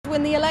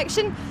win the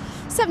election.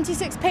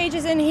 76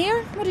 pages in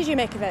here. What did you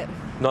make of it?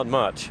 Not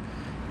much.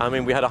 I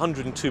mean, we had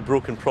 102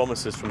 broken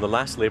promises from the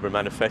last Labour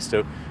manifesto,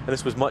 and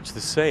this was much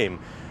the same.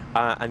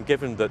 And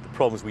given that the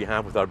problems we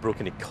have with our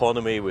broken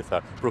economy, with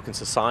our broken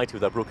society,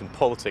 with our broken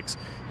politics,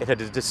 it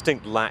had a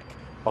distinct lack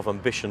of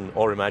ambition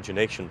or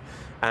imagination.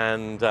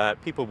 And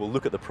people will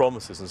look at the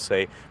promises and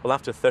say, well,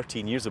 after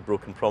 13 years of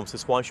broken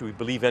promises, why should we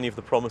believe any of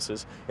the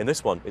promises in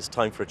this one? It's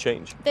time for a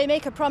change. They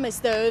make a promise,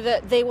 though,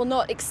 that they will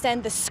not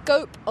extend the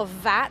scope of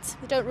VAT.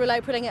 They don't rule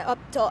out putting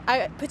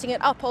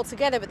it up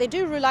altogether, but they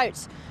do rule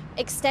out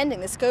extending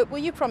the scope. Will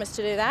you promise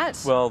to do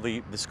that? Well,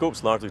 the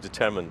scope's largely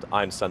determined,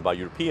 I understand, by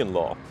European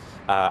law,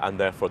 and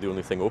therefore the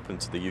only thing open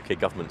to the UK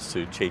government is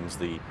to change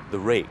the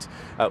rate.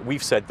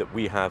 We've said that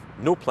we have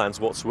no plans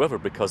whatsoever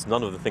because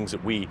none of the things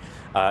that we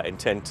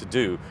intend to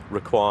do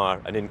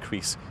require an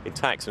increase in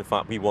tax. In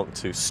fact, we want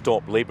to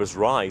stop Labour's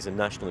rise in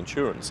national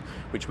insurance,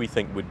 which we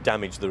think would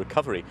damage the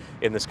recovery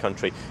in this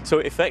country. So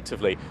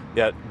effectively,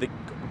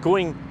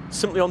 going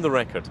simply on the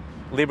record,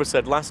 Labour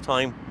said last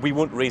time we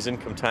won't raise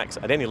income tax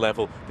at any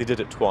level. They did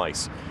it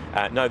twice.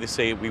 Now they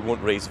say we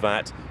won't raise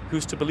VAT.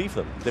 Who's to believe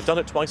them? They've done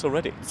it twice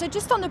already. So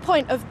just on the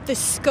point of the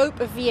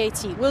scope of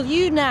VAT, will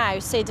you now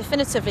say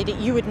definitively that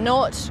you would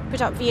not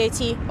put up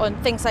VAT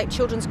on things like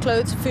children's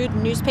clothes, food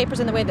and newspapers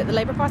in the way that the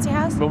Labour Party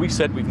has? Well, we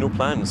said we've no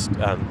plans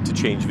to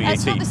change VAT.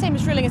 It's not the same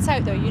as ruling it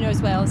out, though, you know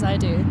as well as I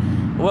do.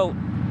 Well,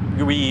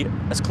 we,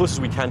 as close as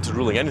we can to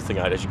ruling anything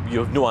out, you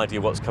have no idea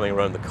what's coming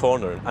around the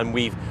corner, and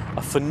we've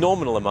a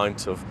phenomenal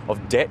amount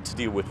of debt to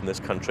deal with in this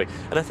country.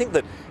 And I think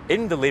that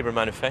in the Labour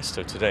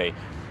manifesto today,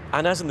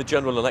 and as in the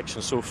general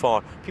election so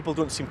far, people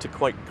don't seem to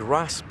quite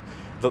grasp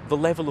the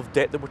level of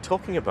debt that we're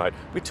talking about.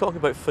 We're talking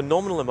about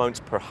phenomenal amounts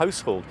per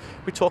household.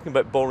 We're talking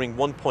about borrowing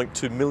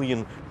 £1.2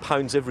 million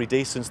every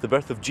day since the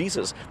birth of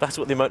Jesus. That's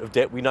what the amount of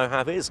debt we now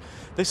have is.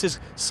 This is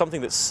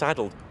something that's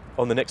saddled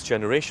on the next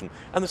generation.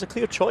 And there's a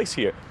clear choice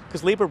here,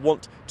 because Labour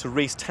want to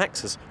raise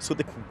taxes so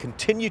they can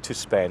continue to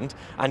spend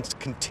and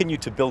continue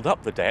to build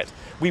up the debt.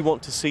 We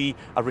want to see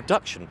a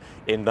reduction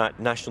in that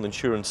national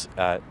insurance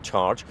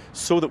charge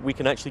so that we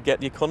can actually get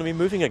the economy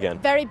moving again.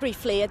 Very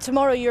briefly,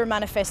 tomorrow your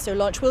manifesto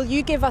launch, will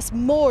you give us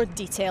more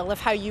detail of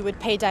how you would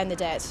pay down the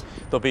debt?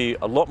 There'll be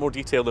a lot more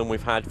detail than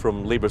we've had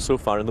from Labour so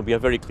far, and there'll be a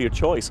very clear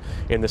choice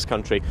in this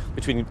country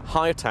between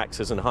higher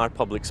taxes and higher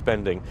public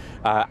spending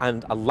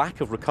and a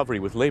lack of recovery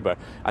with Labour,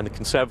 and the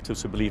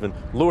Conservatives who believe in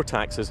lower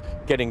taxes,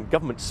 getting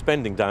government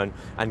spending down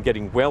and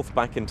getting wealth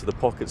back into the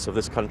pockets of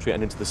this country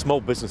and into the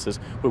small businesses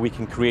where we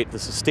can create the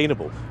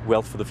sustainable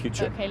wealth for the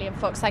future. OK, Liam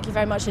Fox, thank you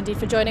very much indeed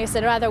for joining us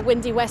in a rather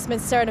windy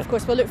Westminster, and of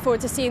course we'll look forward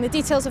to seeing the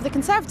details of the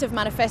Conservative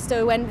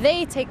manifesto when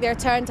they take their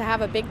turn to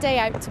have a big day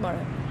out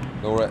tomorrow.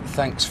 Laura,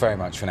 thanks very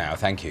much for now.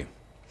 Thank you.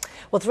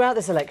 Well, throughout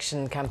this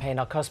election campaign,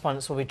 our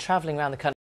correspondents will be travelling around the country